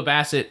Angela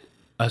Bassett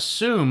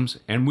assumes,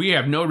 and we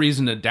have no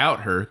reason to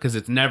doubt her because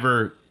it's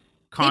never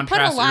contrasted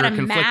they put a lot or of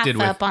conflicted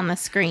math with. up on the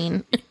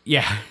screen.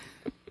 Yeah.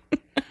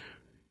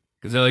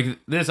 Because they're like,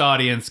 this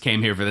audience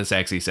came here for the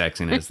sexy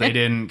sexiness. They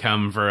didn't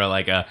come for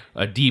like a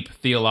deep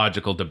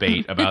theological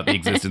debate about the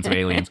existence of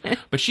aliens.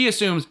 But she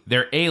assumes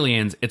they're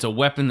aliens. It's a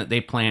weapon that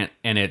they plant,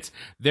 and it's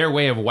their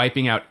way of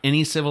wiping out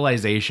any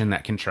civilization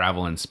that can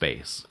travel in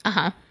space.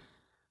 Uh-huh.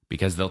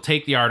 Because they'll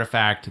take the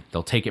artifact,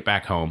 they'll take it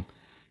back home.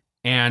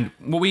 And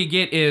what we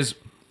get is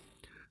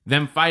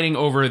them fighting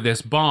over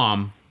this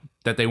bomb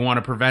that they want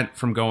to prevent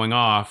from going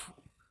off,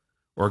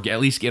 or at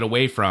least get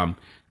away from.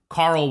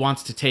 Carl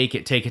wants to take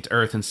it to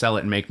Earth and sell it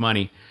and make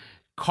money.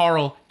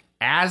 Carl,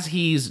 as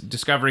he's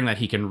discovering that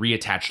he can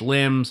reattach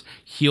limbs,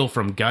 heal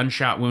from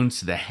gunshot wounds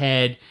to the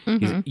head,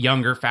 he's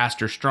younger,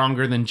 faster,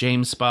 stronger than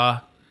James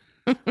Spa.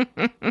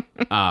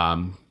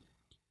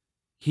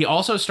 He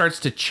also starts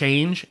to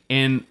change,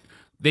 and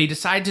they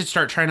decide to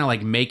start trying to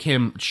like make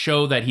him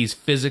show that he's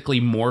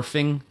physically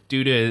morphing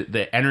due to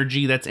the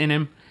energy that's in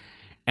him.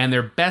 And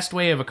their best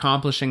way of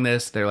accomplishing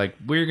this, they're like,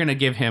 we're going to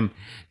give him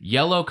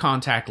yellow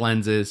contact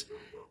lenses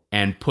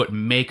and put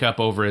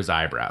makeup over his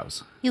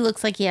eyebrows. He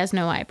looks like he has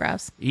no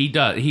eyebrows. He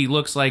does. He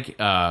looks like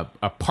a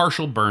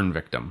partial burn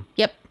victim.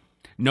 Yep.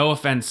 No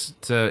offense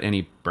to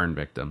any burn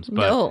victims,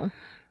 but No.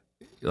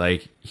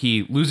 like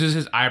he loses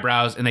his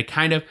eyebrows, and they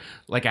kind of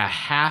like a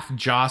half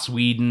Joss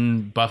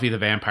Whedon, Buffy the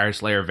Vampire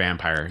Slayer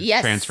vampire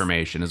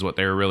transformation is what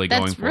they were really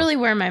going for. That's really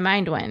where my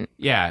mind went.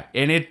 Yeah,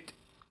 and it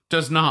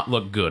does not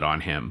look good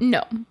on him.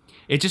 No.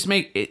 It just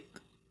make it.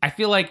 I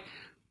feel like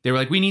they were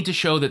like, we need to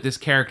show that this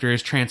character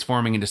is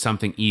transforming into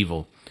something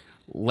evil.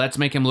 Let's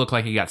make him look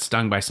like he got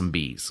stung by some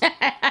bees.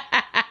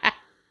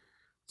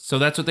 So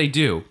that's what they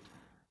do.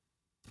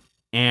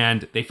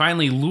 And they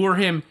finally lure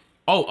him.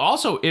 Oh,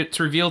 also, it's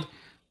revealed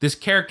this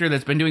character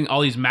that's been doing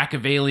all these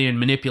Machiavellian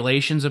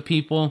manipulations of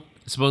people,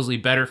 supposedly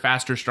better,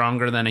 faster,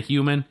 stronger than a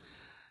human,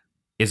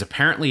 is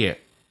apparently a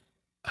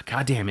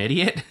goddamn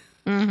idiot.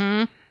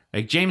 Mm-hmm.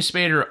 Like, James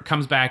Spader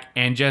comes back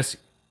and just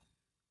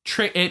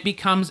it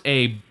becomes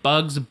a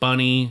Bugs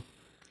Bunny,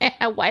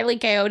 Wile E.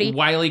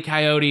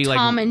 Coyote,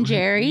 Tom and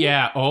Jerry.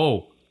 Yeah.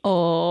 Oh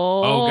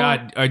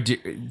God.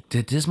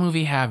 Did this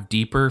movie have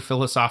deeper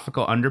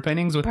philosophical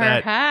underpinnings with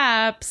that?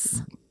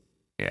 Perhaps.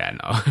 Yeah,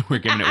 no, we're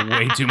giving it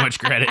way too much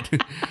credit.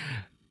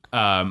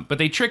 But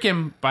they trick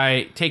him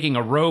by taking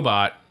a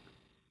robot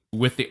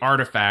with the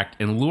artifact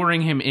and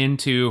luring him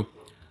into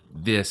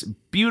this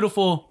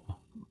beautiful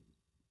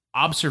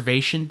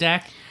observation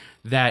deck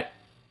that,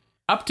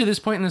 up to this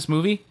point in this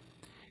movie,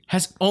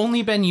 has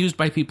only been used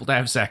by people to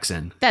have sex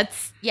in.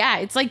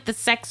 It's like the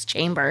sex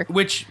chamber.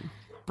 Which,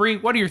 Brie,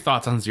 what are your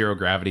thoughts on zero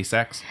gravity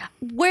sex?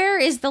 Where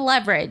is the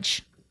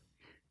leverage?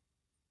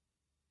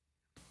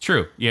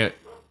 True. Yeah.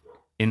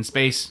 In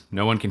space,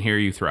 no one can hear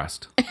you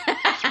thrust.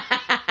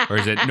 Or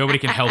is it nobody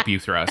can help you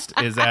thrust?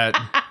 Is that...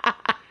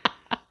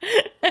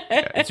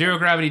 Yeah, zero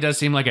gravity does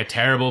seem like a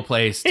terrible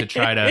place to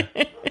try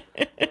to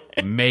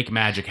make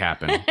magic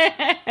happen.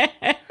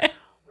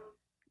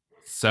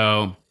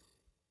 So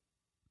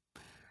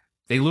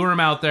they lure him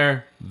out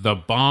there. The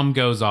bomb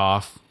goes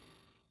off.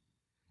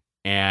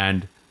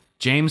 And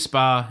James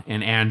Spa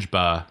and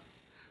Anjba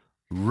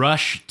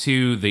rush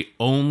to the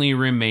only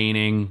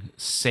remaining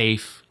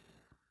safe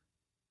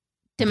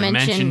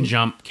dimension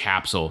jump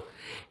capsule.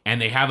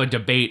 And they have a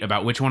debate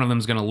about which one of them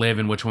is going to live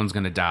and which one's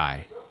going to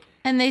die.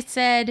 And they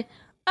said,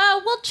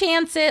 oh, we'll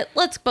chance it.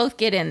 Let's both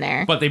get in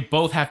there. But they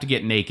both have to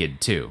get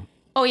naked, too.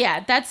 Oh,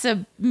 yeah. That's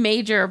a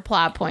major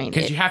plot point.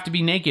 Because you have to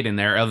be naked in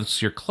there,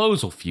 else your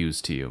clothes will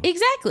fuse to you.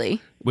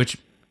 Exactly. Which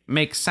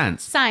makes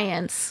sense.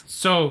 Science.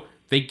 So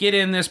they get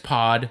in this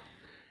pod,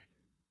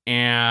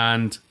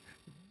 and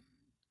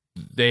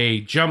they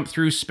jump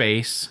through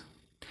space,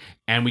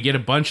 and we get a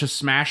bunch of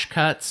smash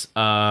cuts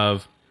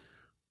of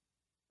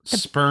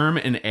sperm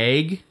and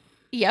egg.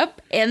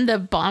 Yep, and the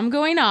bomb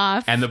going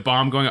off. And the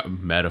bomb going up.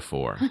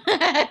 Metaphor.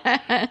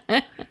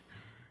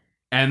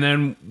 And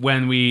then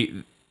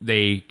when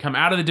they come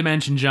out of the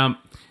dimension jump,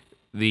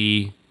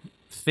 the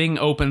thing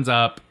opens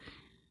up,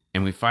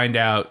 and we find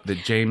out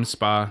that James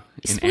Spa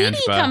and Sweetie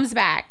Anjba comes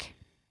back.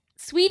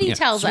 Sweetie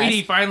tells us.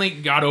 Sweetie finally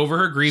got over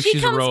her grief.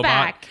 She's a robot.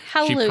 Back.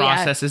 Hallelujah. She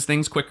processes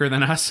things quicker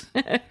than us.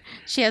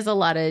 She has a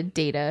lot of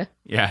data.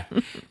 Yeah.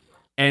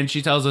 And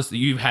she tells us that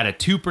you've had a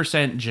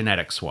 2%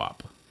 genetic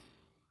swap.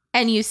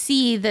 And you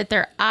see that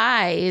their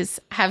eyes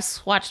have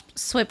switched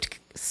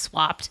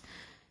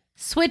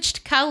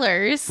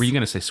colors. Were you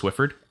going to say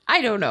Swifford?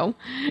 I don't know.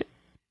 They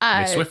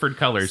Swifford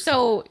colors.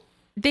 So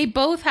they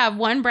both have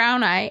one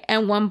brown eye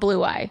and one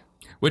blue eye.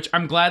 Which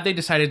I'm glad they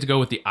decided to go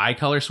with the eye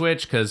color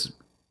switch, because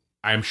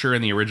I'm sure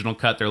in the original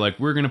cut, they're like,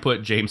 we're going to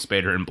put James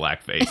Spader in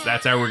blackface.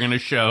 That's how we're going to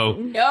show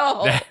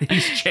no. that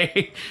he's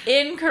Jay.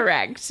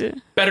 Incorrect.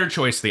 Better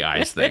choice the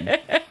eyes thing.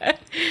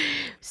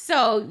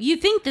 So you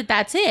think that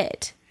that's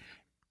it.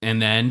 And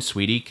then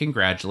Sweetie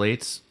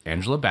congratulates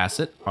Angela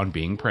Bassett on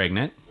being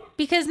pregnant.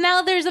 Because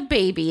now there's a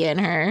baby in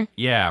her.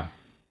 Yeah.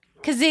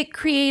 Because it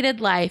created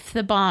life.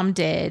 The bomb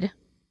did.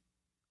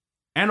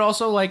 And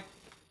also, like,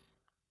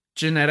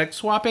 genetic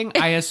swapping,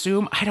 I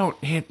assume.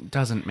 It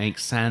doesn't make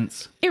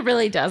sense. It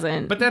really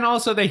doesn't. But then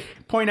also they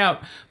point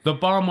out the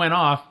bomb went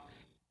off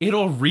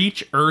It'll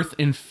reach Earth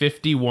in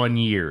 51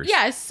 years.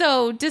 Yeah,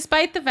 so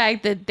despite the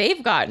fact that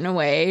they've gotten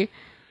away.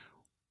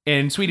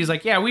 And Sweetie's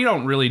like, yeah, we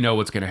don't really know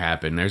what's going to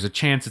happen. There's a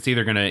chance it's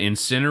either going to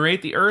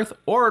incinerate the Earth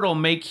or it'll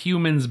make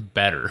humans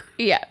better.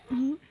 Yeah.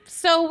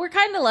 So we're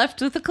kind of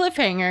left with a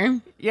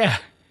cliffhanger. Yeah.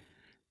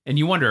 And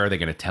you wonder, are they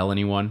going to tell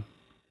anyone?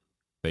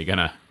 Are they going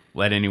to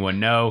let anyone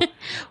know?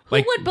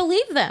 Who would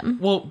believe them?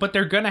 Well, but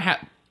they're going to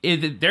have...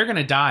 They're going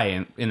to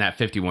die in that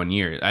 51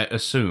 years, I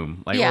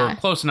assume. Like, Yeah. or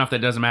close enough that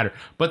it doesn't matter.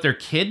 But their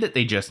kid that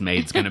they just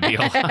made is going to be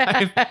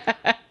alive.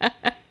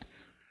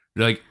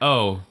 They're like,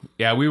 oh,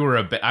 yeah,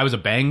 I was a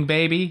bang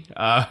baby.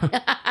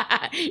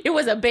 It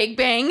was a big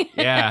bang.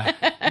 Yeah.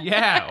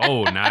 Yeah.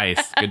 Oh,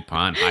 nice. Good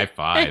pun. High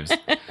fives.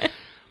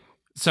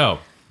 So,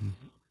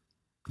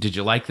 did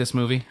you like this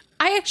movie?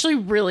 I actually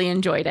really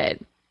enjoyed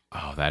it.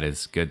 Oh, that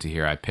is good to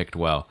hear. I picked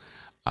well.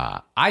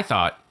 I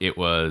thought it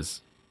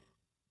was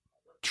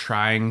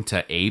trying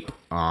to ape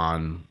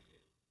on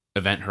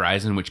Event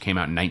Horizon, which came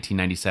out in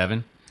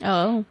 1997.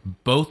 Oh,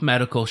 Both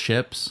medical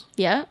ships,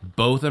 yeah.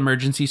 both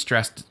emergency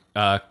stress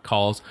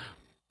calls,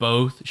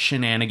 both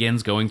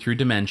shenanigans going through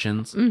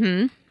dimensions.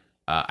 Mm-hmm.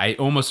 I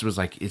almost was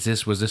like, was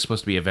this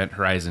supposed to be Event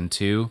Horizon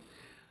 2?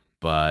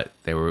 But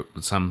the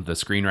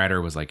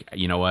screenwriter was like,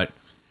 you know what?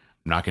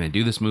 I'm not going to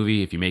do this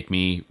movie if you make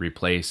me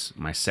replace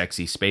my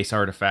sexy space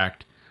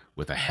artifact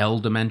with a hell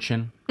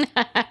dimension.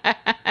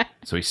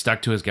 So he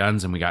stuck to his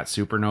guns and we got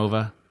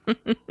Supernova.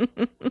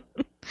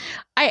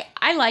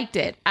 I liked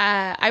it.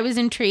 I was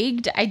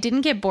intrigued. I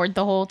didn't get bored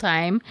the whole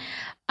time.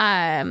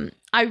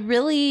 I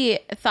really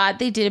thought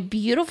they did a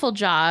beautiful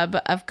job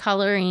of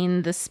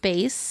coloring the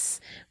space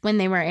when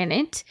they were in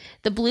it.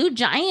 The blue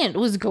giant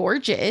was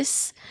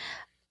gorgeous.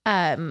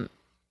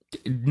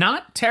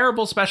 Not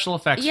terrible special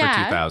effects for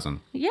 2000.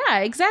 Yeah,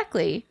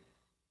 exactly.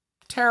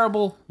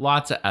 Terrible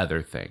lots of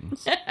other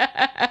things.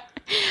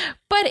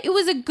 But it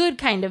was a good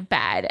kind of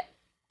bad.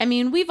 I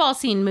mean, we've all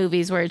seen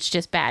movies where it's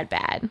just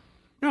bad.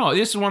 No,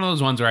 this is one of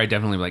those ones where I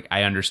definitely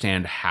I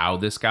understand how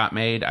this got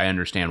made. I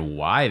understand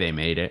why they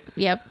made it.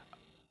 Yep.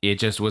 It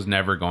just was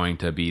never going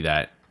to be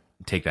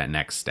take that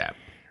next step.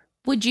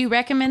 Would you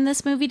recommend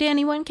this movie to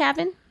anyone,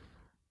 Kevin?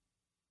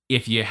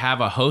 If you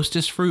have a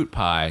Hostess fruit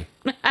pie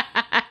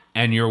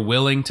and you're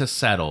willing to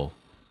settle,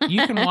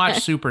 you can watch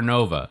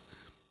Supernova.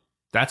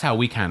 That's how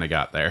we kind of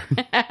got there.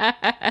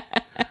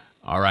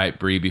 All right,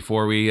 Bree,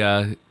 before we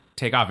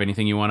take off,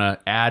 anything you want to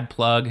add,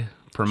 plug,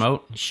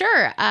 promote?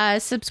 Sure.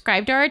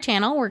 Subscribe to our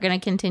channel. We're going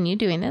to continue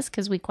doing this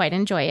because we quite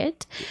enjoy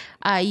it.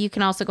 You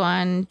can also go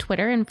on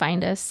Twitter and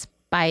find us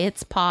by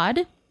It's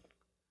Pod.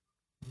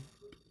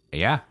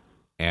 Yeah.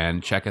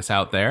 And check us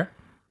out there.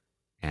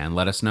 And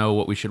let us know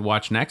what we should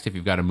watch next. If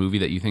you've got a movie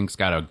that you think's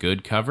got a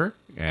good cover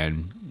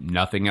and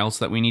nothing else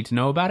that we need to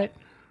know about it,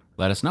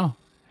 let us know.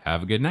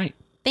 Have a good night.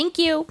 Thank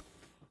you.